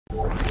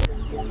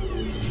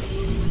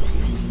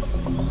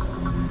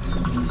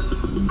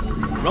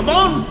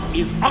Ramone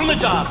is on the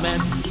job, man.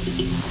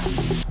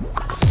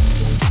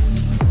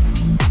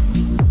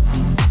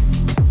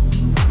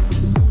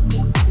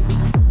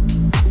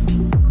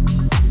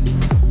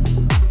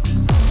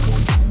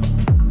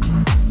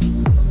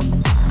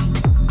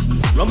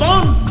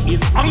 Ramone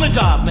is on the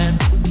job, man.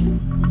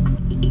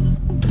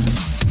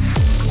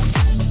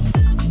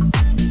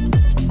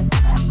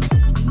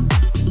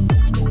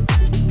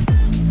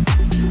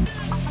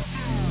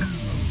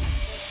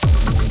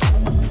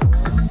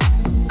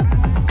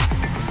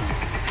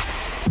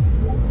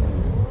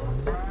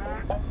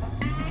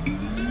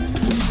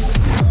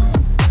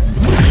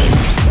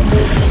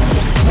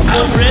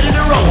 I'm ready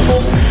to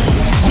roll.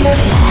 Get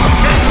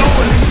low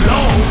and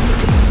slow.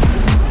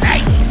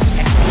 Nice.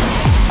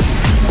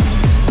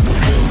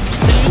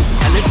 See,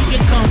 I let you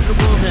get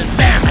comfortable, then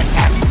bam, I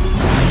catch you.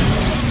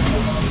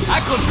 I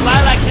could fly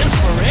like this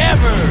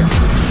forever.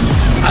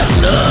 I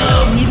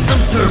love me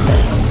some turbo.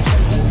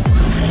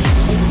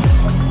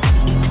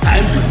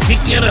 Time to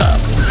kick it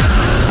up.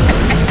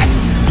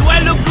 Do I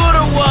look good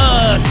or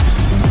what?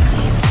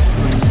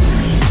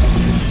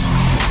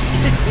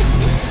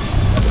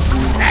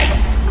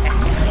 Nice.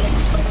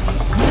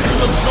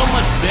 Looks so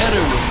much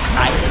better with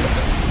style.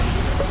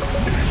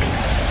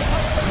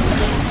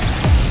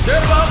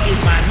 Turbo is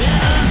my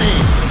middle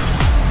name.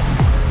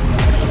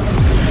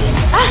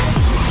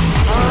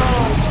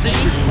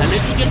 See? I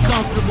let you get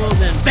comfortable,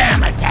 then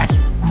bam, I catch you.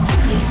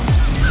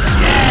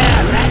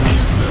 Yeah, that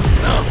is the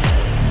stuff.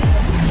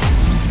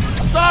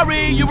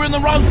 Sorry, you were in the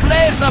wrong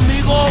place,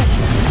 amigo.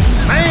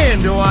 Man,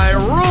 do I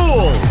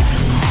rule!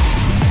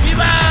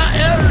 Viva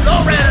el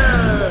Lowrider!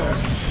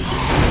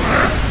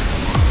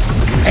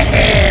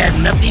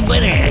 Nothing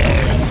but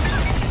air.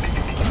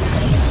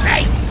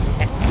 Nice.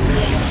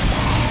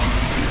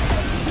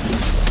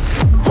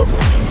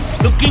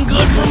 Looking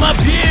good from up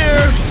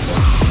here.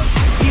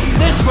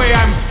 This way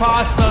I'm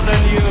faster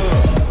than you!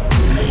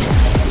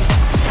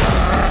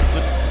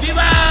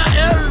 Viva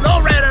el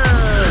Lowrider!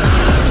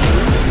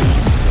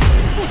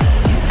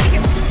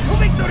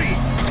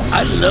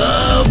 I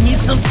love me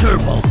some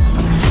turbo.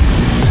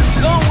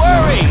 Don't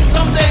worry,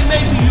 someday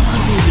maybe you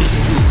can do this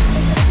too.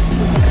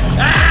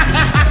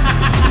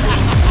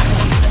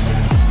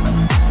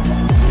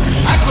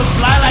 I could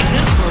fly like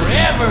this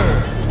forever.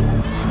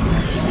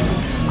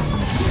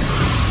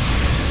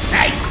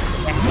 Nice.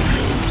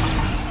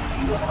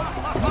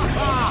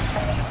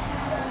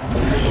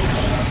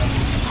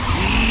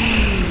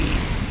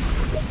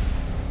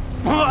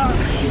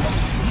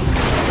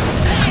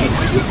 Hey,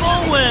 where you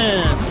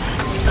going?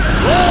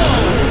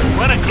 Whoa,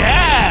 what a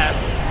gas!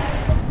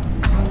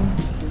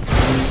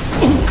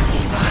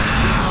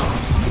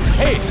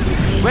 Hey,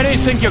 where do you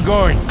think you're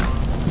going?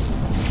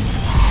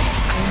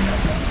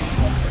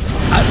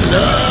 I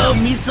love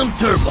me some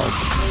turbo.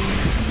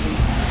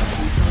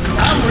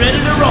 I'm ready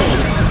to roll.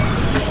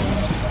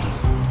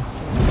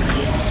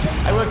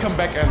 I will come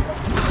back and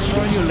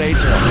destroy you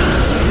later.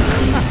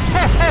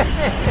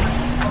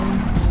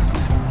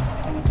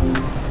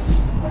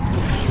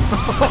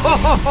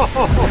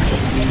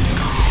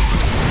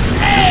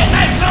 Hey,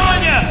 nice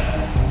knowing you!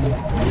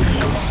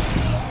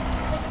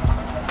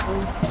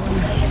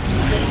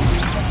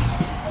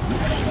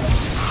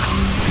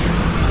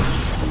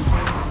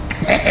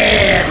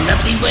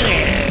 Nothing but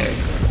air.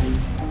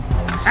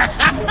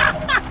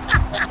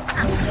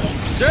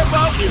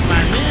 Turbo is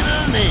my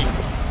middle name.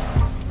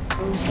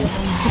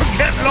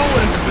 Get low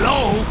and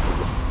slow.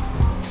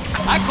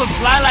 I could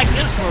fly like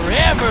this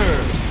forever.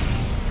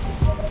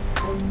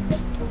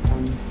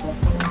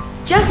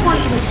 Just want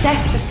to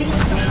assess the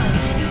things.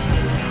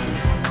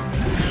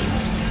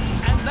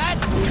 And that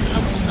is a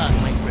stunt,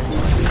 my friend.